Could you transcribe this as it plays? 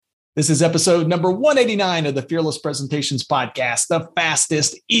This is episode number 189 of the Fearless Presentations Podcast, the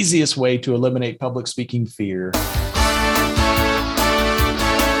fastest, easiest way to eliminate public speaking fear.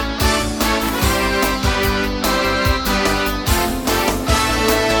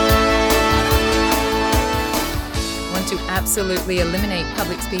 Want to absolutely eliminate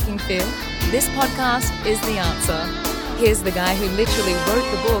public speaking fear? This podcast is the answer. Here's the guy who literally wrote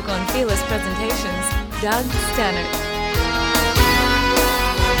the book on Fearless Presentations, Doug Stannard.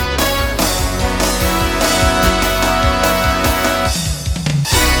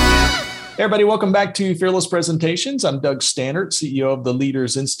 Hey everybody, welcome back to Fearless Presentations. I'm Doug Stannard, CEO of the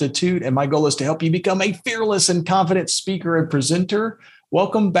Leaders Institute, and my goal is to help you become a fearless and confident speaker and presenter.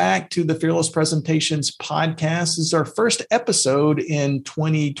 Welcome back to the Fearless Presentations Podcast. This is our first episode in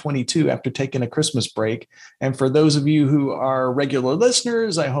 2022 after taking a Christmas break. And for those of you who are regular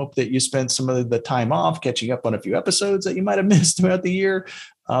listeners, I hope that you spent some of the time off catching up on a few episodes that you might have missed throughout the year.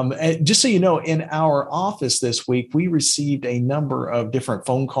 And just so you know, in our office this week, we received a number of different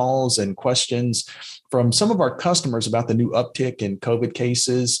phone calls and questions from some of our customers about the new uptick in COVID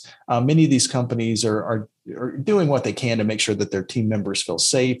cases. Many of these companies are doing what they can to make sure that their team members feel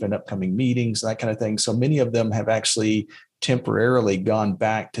safe in upcoming meetings, that kind of thing. So many of them have actually temporarily gone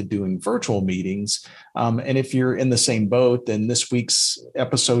back to doing virtual meetings. And if you're in the same boat, then this week's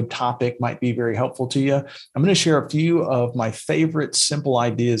episode topic might be very helpful to you. I'm going to share a few of my favorite simple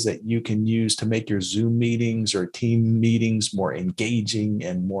ideas that you can use to make your Zoom meetings or team meetings more engaging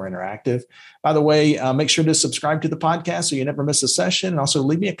and more interactive. By the way, make sure to subscribe to the podcast so you never miss a session. And also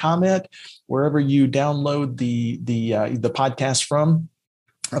leave me a comment wherever you download the podcast from.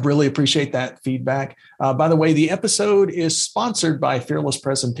 I really appreciate that feedback. By the way, the episode is sponsored by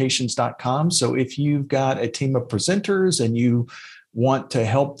fearlesspresentations.com. So if you've got a team of presenters and you want to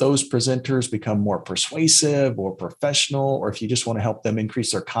help those presenters become more persuasive or professional, or if you just want to help them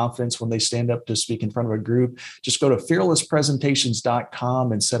increase their confidence when they stand up to speak in front of a group, just go to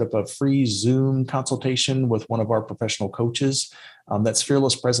fearlesspresentations.com and set up a free Zoom consultation with one of our professional coaches. That's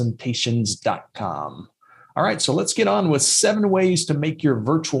fearlesspresentations.com. All right, so let's get on with 7 ways to make your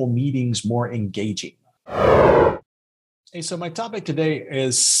virtual meetings more engaging. Hey, so my topic today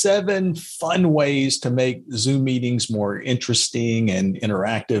is 7 fun ways to make Zoom meetings more interesting and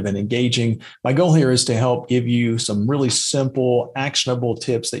interactive and engaging. My goal here is to help give you some really simple, actionable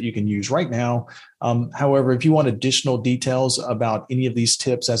tips that you can use right now. However, if you want additional details about any of these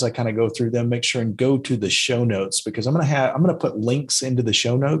tips as I kind of go through them, make sure and go to the show notes, because I'm going to put links into the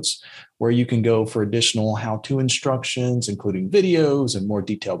show notes where you can go for additional how-to instructions, including videos and more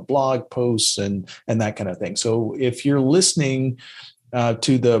detailed blog posts and that kind of thing. So if you're listening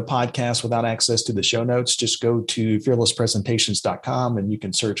to the podcast without access to the show notes, just go to fearlesspresentations.com and you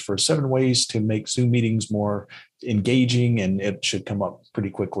can search for 7 ways to make Zoom meetings more engaging, and it should come up pretty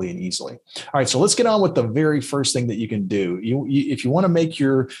quickly and easily. All right, so let's get on with the very first thing that you can do. If you want to make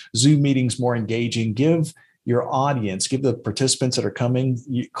your Zoom meetings more engaging, give your audience, give the participants that are coming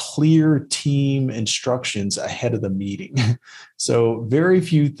clear team instructions ahead of the meeting. So very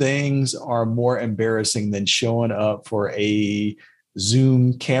few things are more embarrassing than showing up for a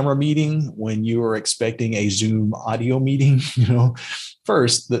Zoom camera meeting when you are expecting a Zoom audio meeting.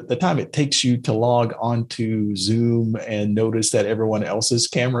 First, the time it takes you to log onto Zoom and notice that everyone else's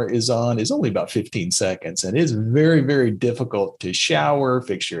camera is on is only about 15 seconds. And it's very, very difficult to shower,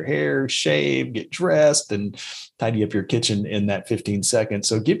 fix your hair, shave, get dressed, and tidy up your kitchen in that 15 seconds.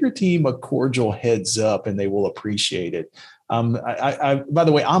 So give your team a cordial heads up and they will appreciate it. By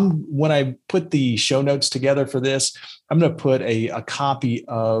the way, when I put the show notes together for this, I'm going to put a copy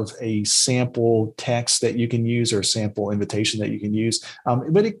of a sample text that you can use or sample invitation that you can use.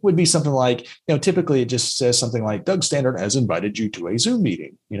 But it would be something like, typically it just says something like Doug Stannard has invited you to a Zoom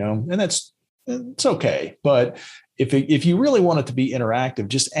meeting, and it's okay. But if you really want it to be interactive,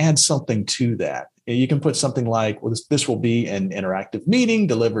 just add something to that. You can put something like, well, this will be an interactive meeting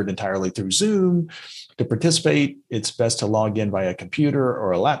delivered entirely through Zoom. To participate, it's best to log in via a computer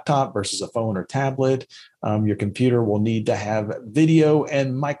or a laptop versus a phone or tablet. Your computer will need to have video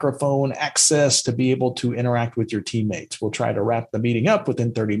and microphone access to be able to interact with your teammates. We'll try to wrap the meeting up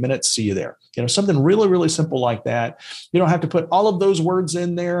within 30 minutes. See you there. Something really, really simple like that. You don't have to put all of those words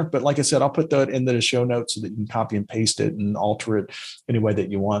in there, but like I said, I'll put that into the show notes so that you can copy and paste it and alter it any way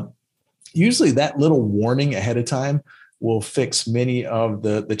that you want. Usually that little warning ahead of time will fix many of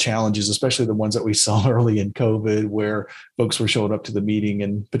the challenges, especially the ones that we saw early in COVID, where folks were showing up to the meeting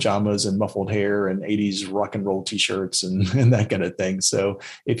in pajamas and muffled hair and 80s rock and roll t-shirts and that kind of thing. So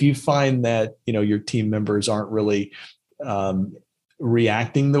if you find that, your team members aren't really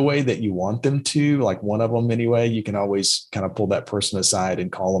reacting the way that you want them to, like one of them anyway, you can always kind of pull that person aside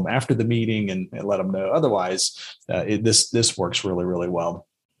and call them after the meeting and let them know. Otherwise, this works really, really well.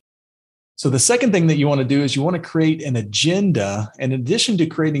 So the second thing that you want to do is you want to create an agenda. And in addition to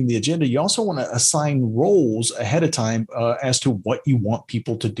creating the agenda, you also want to assign roles ahead of time as to what you want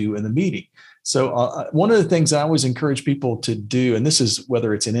people to do in the meeting. So one of the things I always encourage people to do, and this is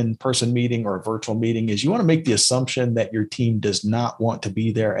whether it's an in-person meeting or a virtual meeting, is you want to make the assumption that your team does not want to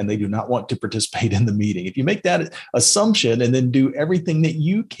be there and they do not want to participate in the meeting. If you make that assumption and then do everything that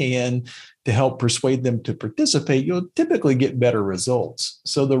you can to help persuade them to participate, you'll typically get better results.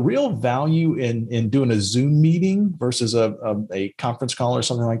 So the real value in doing a Zoom meeting versus a conference call or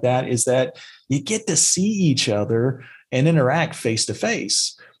something like that is that you get to see each other and interact face to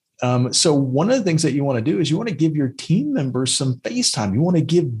face. So one of the things that you want to do is you want to give your team members some face time. You want to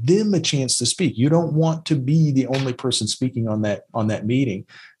give them a chance to speak. You don't want to be the only person speaking on that meeting.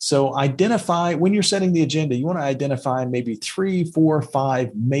 So identify, when you're setting the agenda, you want to identify maybe 3, 4,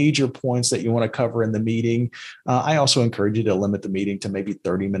 5 major points that you want to cover in the meeting. I also encourage you to limit the meeting to maybe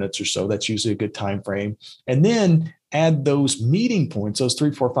 30 minutes or so. That's usually a good time frame. And then add those meeting points, those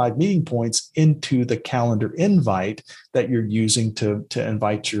 3, 4, 5 meeting points into the calendar invite that you're using to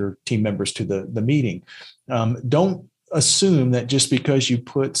invite your team members to the meeting. Don't assume that just because you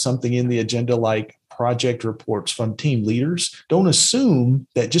put something in the agenda like project reports from team leaders, don't assume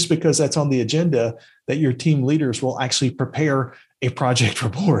that just because that's on the agenda that your team leaders will actually prepare a project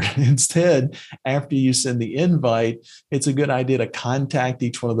report. Instead, after you send the invite, it's a good idea to contact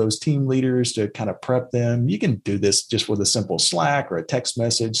each one of those team leaders to kind of prep them. You can do this just with a simple Slack or a text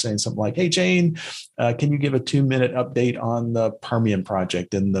message saying something like, "Hey, Jane, can you give a 2-minute update on the Permian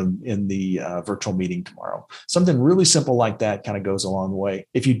project in the virtual meeting tomorrow?" Something really simple like that kind of goes a long way.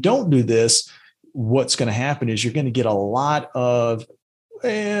 If you don't do this, what's going to happen is you're going to get a lot of,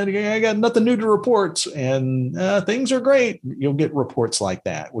 and I got nothing new to report, and things are great. You'll get reports like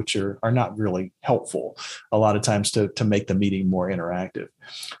that, which are not really helpful a lot of times to make the meeting more interactive.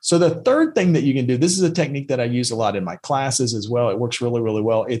 So the third thing that you can do, this is a technique that I use a lot in my classes as well. It works really, really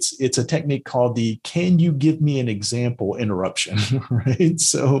well. It's a technique called the "can you give me an example" interruption, right?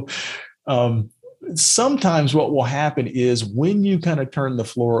 So sometimes what will happen is when you kind of turn the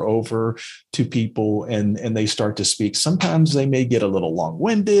floor over to people and they start to speak, sometimes they may get a little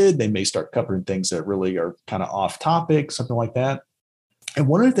long-winded. They may start covering things that really are kind of off topic, something like that. And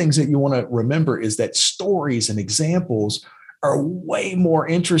one of the things that you want to remember is that stories and examples are way more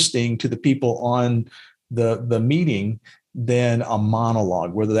interesting to the people on the meeting than a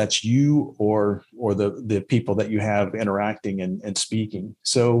monologue, whether that's you or the people that you have interacting and speaking.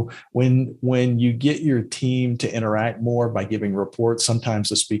 So when you get your team to interact more by giving reports, sometimes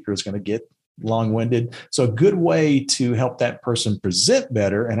the speaker is going to get long-winded. So a good way to help that person present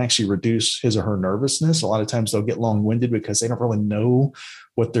better and actually reduce his or her nervousness. A lot of times they'll get long-winded because they don't really know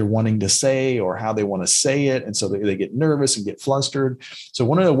what they're wanting to say or how they want to say it. And so they get nervous and get flustered. So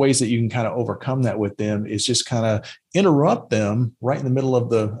one of the ways that you can kind of overcome that with them is just kind of interrupt them right in the middle of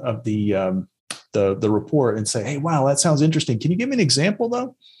the report and say, "Hey, wow, that sounds interesting. Can you give me an example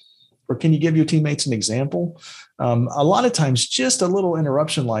though? Or can you give your teammates an example?" A lot of times, just a little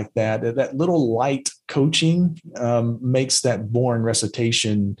interruption like that little light coaching makes that boring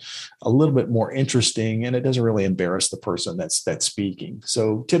recitation a little bit more interesting, and it doesn't really embarrass the person that's speaking.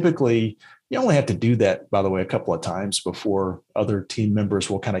 So typically, you only have to do that, by the way, a couple of times before other team members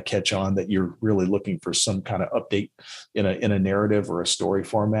will kind of catch on that you're really looking for some kind of update in a narrative or a story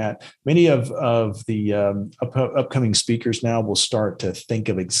format. Many of the upcoming speakers now will start to think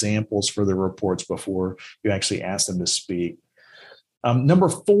of examples for their reports before you actually ask them to speak. Number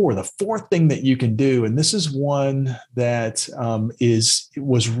 4, the fourth thing that you can do, and this is one that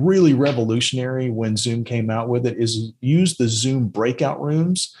was really revolutionary when Zoom came out with it, is use the Zoom breakout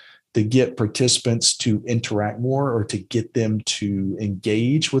rooms to get participants to interact more or to get them to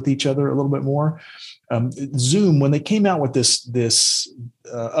engage with each other a little bit more. Zoom, when they came out with this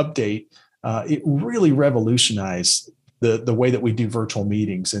update, it really revolutionized the way that we do virtual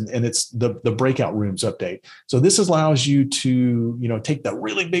meetings, and it's the breakout rooms update. So this allows you to take the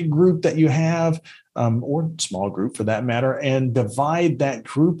really big group that you have, or small group for that matter, and divide that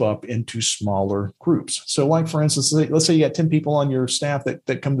group up into smaller groups. So like, for instance, let's say you got 10 people on your staff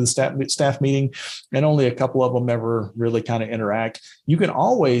that come to the staff meeting and only a couple of them ever really kind of interact. You can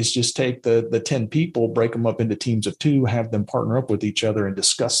always just take the 10 people, break them up into teams of 2, have them partner up with each other and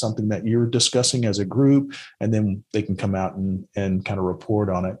discuss something that you're discussing as a group, and then they can come out and kind of report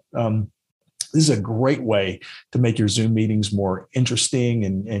on it. This is a great way to make your Zoom meetings more interesting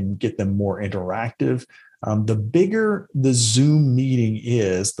and get them more interactive. The bigger the Zoom meeting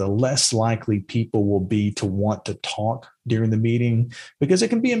is, the less likely people will be to want to talk during the meeting because it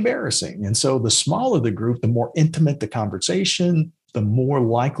can be embarrassing. And so the smaller the group, the more intimate the conversation, the more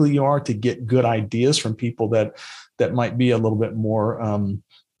likely you are to get good ideas from people that might be a little bit more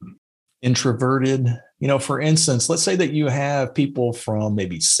introverted. For instance, let's say that you have people from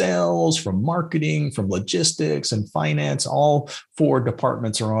maybe sales, from marketing, from logistics and finance. All 4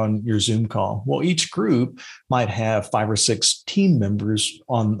 departments are on your Zoom call. Well, each group might have 5 or 6 team members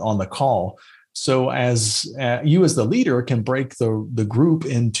on the call. So as you as the leader can break the group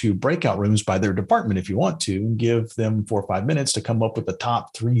into breakout rooms by their department if you want to, and give them 4 or 5 minutes to come up with the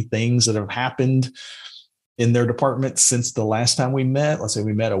top 3 things that have happened in their department since the last time we met. Let's say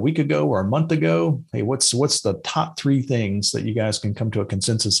we met a week ago or a month ago. Hey, what's the top 3 things that you guys can come to a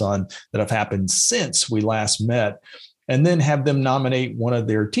consensus on that have happened since we last met? And then have them nominate one of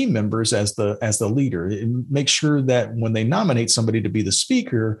their team members as the leader. And make sure that when they nominate somebody to be the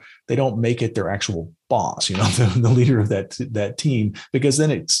speaker, they don't make it their actual boss, the leader of that team, because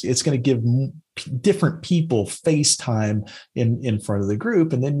then it's going to give different people face time in front of the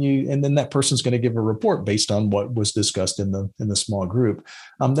group, and then that person's going to give a report based on what was discussed in the small group.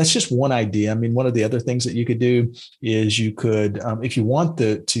 That's just one idea. I mean, one of the other things that you could do is you could, if you want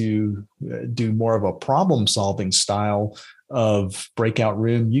to do more of a problem solving style of breakout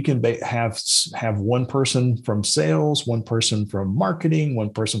room, you can have one person from sales, one person from marketing, one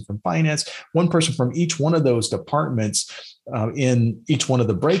person from finance, one person from each one of those departments in each one of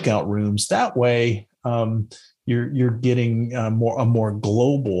the breakout rooms. That way, you're getting a more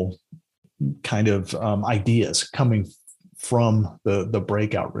global kind of ideas coming from the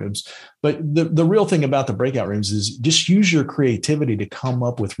breakout rooms. But the real thing about the breakout rooms is just use your creativity to come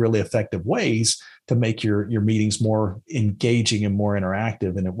up with really effective ways to make your meetings more engaging and more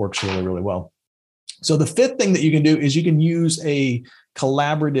interactive. And it works really, really well. So the 5th thing that you can do is you can use a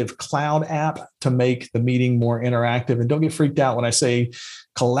collaborative cloud app to make the meeting more interactive. And don't get freaked out when I say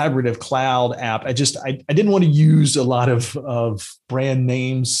collaborative cloud app. I didn't want to use a lot of brand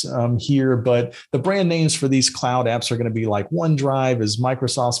names here, but the brand names for these cloud apps are going to be like OneDrive is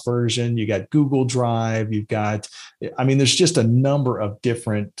Microsoft's version. You got Google Drive. There's just a number of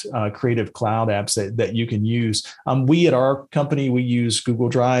different creative cloud apps that you can use. We at our company, we use Google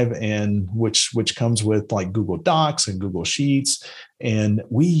Drive, and which comes with like Google Docs and Google Sheets. And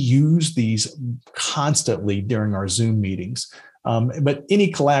we use these constantly during our Zoom meetings. But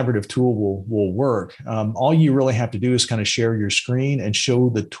any collaborative tool will work. All you really have to do is kind of share your screen and show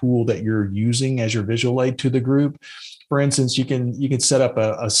the tool that you're using as your visual aid to the group. For instance, you can set up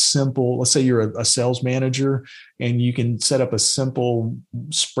a simple, let's say you're a sales manager, and you can set up a simple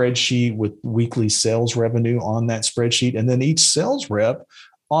spreadsheet with weekly sales revenue on that spreadsheet. And then each sales rep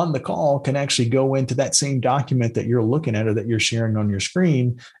on the call can actually go into that same document that you're looking at or that you're sharing on your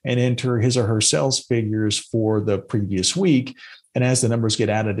screen and enter his or her sales figures for the previous week. And as the numbers get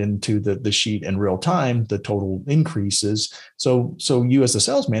added into the sheet in real time, the total increases. So you as the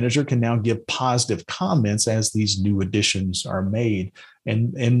sales manager can now give positive comments as these new additions are made,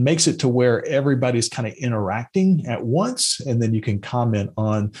 and makes it to where everybody's kind of interacting at once. And then you can comment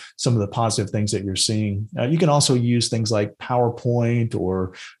on some of the positive things that you're seeing. You can also use things like PowerPoint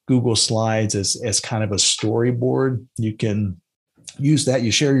or Google Slides as kind of a storyboard. You can use that.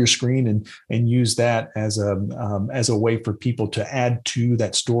 You share your screen and use that as a way for people to add to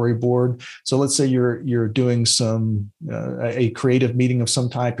that storyboard. So let's say you're doing a creative meeting of some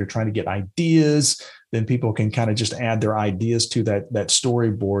type. You're trying to get ideas. Then people can kind of just add their ideas to that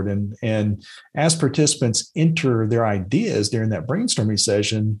storyboard. And as participants enter their ideas during that brainstorming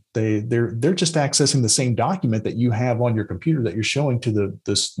session, they're just accessing the same document that you have on your computer that you're showing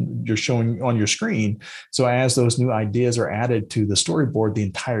you're showing on your screen. So as those new ideas are added to the storyboard, the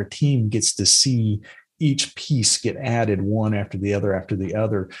entire team gets to see each piece get added one after the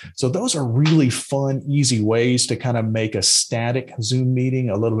other. So those are really fun, easy ways to kind of make a static Zoom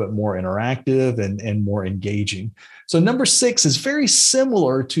meeting a little bit more interactive and more engaging. So number 6 is very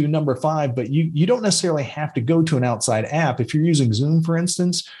similar to number 5, but you don't necessarily have to go to an outside app. If you're using Zoom, for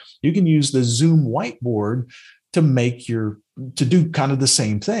instance, you can use the Zoom whiteboard to do kind of the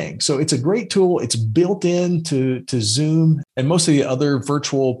same thing. So it's a great tool. It's built into Zoom, and most of the other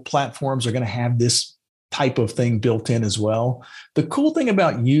virtual platforms are going to have this type of thing built in as well. The cool thing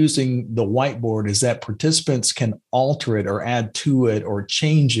about using the whiteboard is that participants can alter it or add to it or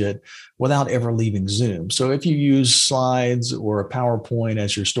change it without ever leaving Zoom. So if you use slides or a PowerPoint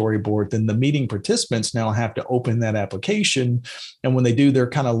as your storyboard, then the meeting participants now have to open that application. And when they do, they're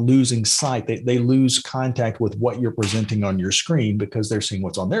kind of losing sight. They lose contact with what you're presenting on your screen because they're seeing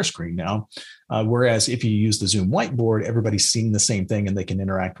what's on their screen now. Whereas if you use the Zoom whiteboard, everybody's seeing the same thing and they can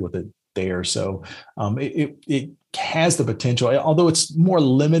interact with it there. So it has the potential, although it's more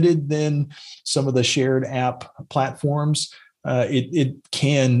limited than some of the shared app platforms, it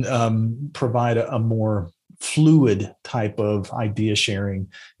can provide a more fluid type of idea sharing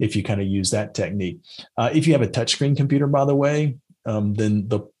if you kind of use that technique. If you have a touchscreen computer, by the way, then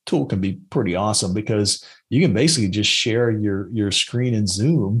the tool can be pretty awesome because you can basically just share your screen in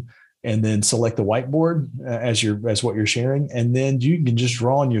Zoom and then select the whiteboard as what you're sharing. And then you can just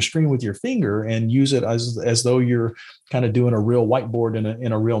draw on your screen with your finger and use it as though you're kind of doing a real whiteboard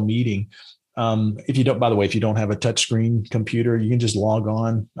in a real meeting. If you don't have a touchscreen computer, you can just log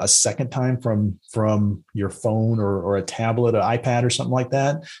on a second time from your phone or a tablet, an iPad or something like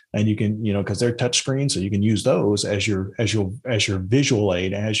that. And you can, because they're touchscreen, so you can use those as your visual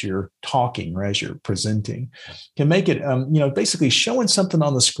aid as you're talking or as you're presenting. Can make it, basically showing something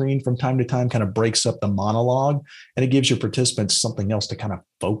on the screen from time to time kind of breaks up the monologue, and it gives your participants something else to kind of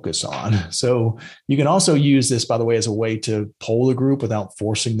focus on. So you can also use this, by the way, as a way to poll the group without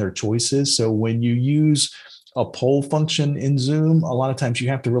forcing their choices. So when you use a poll function in Zoom, a lot of times you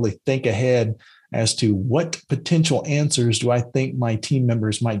have to really think ahead as to what potential answers do I think my team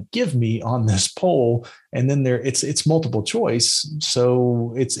members might give me on this poll. And then it's multiple choice.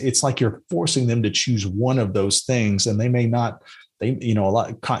 So it's like you're forcing them to choose one of those things, and they may not. A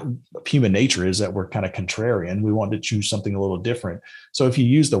lot of human nature is that we're kind of contrarian. We want to choose something a little different. So if you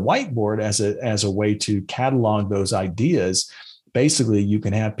use the whiteboard as a way to catalog those ideas, basically you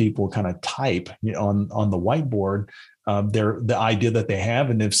can have people kind of type on the whiteboard the idea that they have,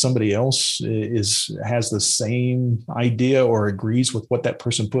 and if somebody else has the same idea or agrees with what that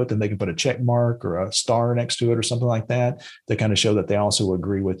person put, then they can put a check mark or a star next to it or something like that to kind of show that they also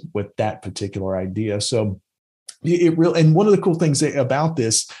agree with that particular idea. So and one of the cool things about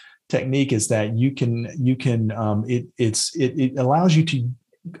this technique is that it allows you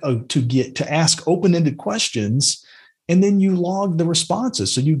to ask open-ended questions, and then you log the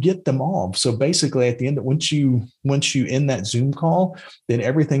responses, so you get them all. So basically, at the end, once you end that Zoom call, then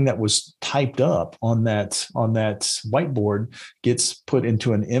everything that was typed up on that whiteboard gets put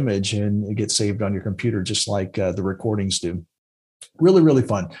into an image and it gets saved on your computer, just like the recordings do. Really, really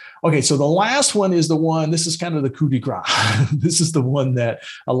fun. Okay, so the last one is the one, this is kind of the coup de grace. This is the one that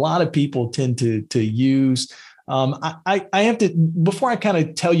a lot of people tend to use. I have to, before I kind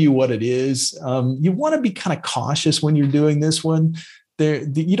of tell you what it is, you want to be kind of cautious when you're doing this one.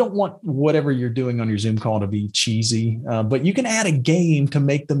 You don't want whatever you're doing on your Zoom call to be cheesy, but you can add a game to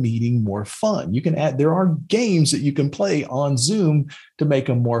make the meeting more fun. There are games that you can play on Zoom to make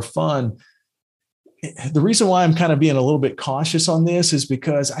them more fun. The reason why I'm kind of being a little bit cautious on this is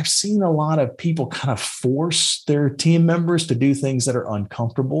because I've seen a lot of people kind of force their team members to do things that are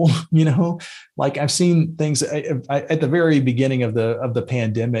uncomfortable. Like I've seen things at the very beginning of the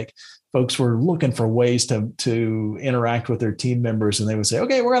pandemic. Folks were looking for ways to interact with their team members, and they would say,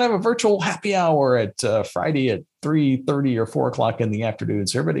 "Okay, we're going to have a virtual happy hour at Friday at 3:30 or 4 o'clock in the afternoon.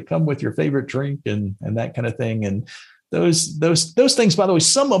 So everybody come with your favorite drink and that kind of thing." And those things, by the way,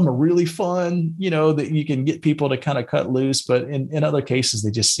 some of them are really fun, that you can get people to kind of cut loose, but in other cases,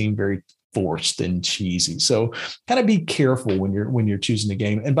 they just seem very forced and cheesy. So kind of be careful when you're choosing the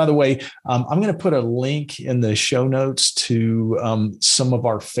game. And by the way, I'm going to put a link in the show notes to some of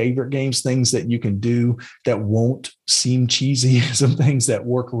our favorite games, things that you can do that won't seem cheesy, some things that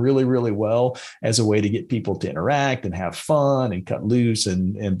work really, really well as a way to get people to interact and have fun and cut loose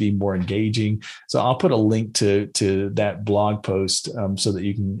and be more engaging. So I'll put a link to that blog post so that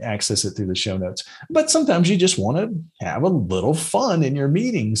you can access it through the show notes. But sometimes you just want to have a little fun in your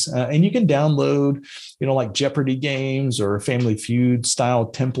meetings, and you can download, like Jeopardy games or Family Feud style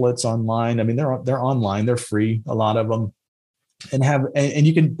templates online. I mean, they're online, they're free, a lot of them, and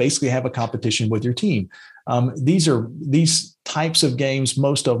you can basically have a competition with your team. These types of games,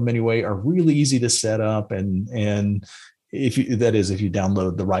 most of them anyway, are really easy to set up, and if you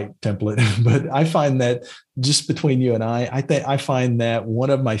download the right template. But I find that, just between you and I find that one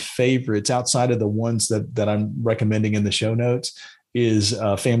of my favorites outside of the ones that I'm recommending in the show notes is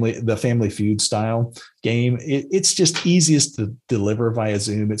the Family Feud style game. It's just easiest to deliver via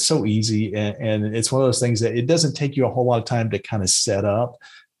Zoom. It's so easy, and it's one of those things that it doesn't take you a whole lot of time to kind of set up.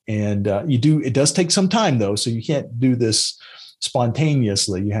 And it does take some time though. So you can't do this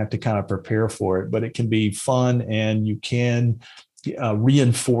spontaneously. You have to kind of prepare for it, but it can be fun, and you can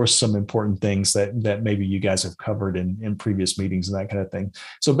reinforce some important things that maybe you guys have covered in previous meetings and that kind of thing.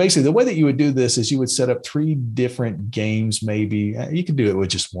 So basically the way that you would do this is you would set up 3 different games. Maybe you could do it with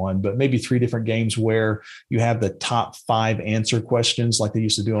just one, but maybe 3 different games where you have the top 5 answer questions like they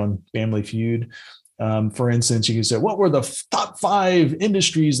used to do on Family Feud. For instance, you can say, what were the top 5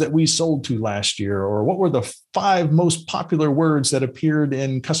 industries that we sold to last year? Or what were the 5 most popular words that appeared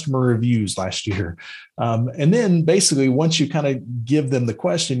in customer reviews last year? And then basically, once you kind of give them the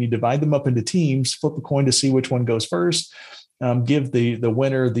question, you divide them up into teams, flip a coin to see which one goes first. Give the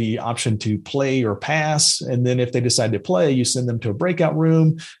winner the option to play or pass. And then if they decide to play, you send them to a breakout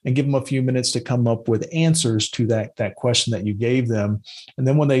room and give them a few minutes to come up with answers to that question that you gave them. And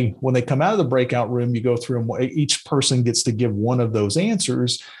then when they come out of the breakout room, you go through them. Each person gets to give one of those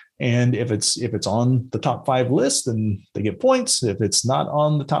answers. And if it's on the top 5 list, then they get points. If it's not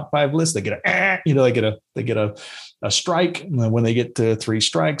on the top 5 list, they get a strike. And when they get to 3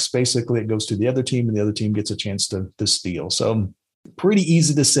 strikes, basically it goes to the other team, and the other team gets a chance to steal. So pretty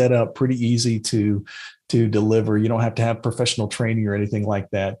easy to set up, pretty easy to deliver. You don't have to have professional training or anything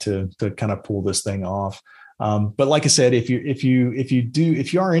like that to kind of pull this thing off. But like I said, if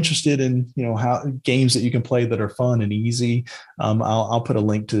you are interested in how games that you can play that are fun and easy, I'll put a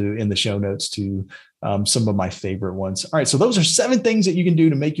link to in the show notes to some of my favorite ones. All right, so those are 7 things that you can do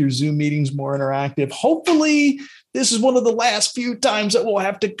to make your Zoom meetings more interactive. Hopefully, this is one of the last few times that we'll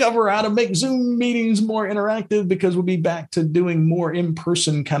have to cover how to make Zoom meetings more interactive, because we'll be back to doing more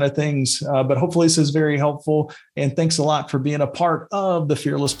in-person kind of things. But hopefully this is very helpful. And thanks a lot for being a part of the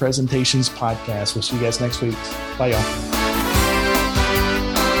Fearless Presentations podcast. We'll see you guys next week. Bye, y'all.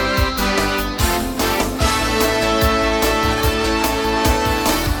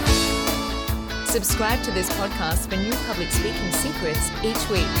 Subscribe to this podcast for new public speaking secrets each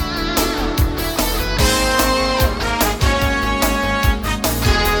week.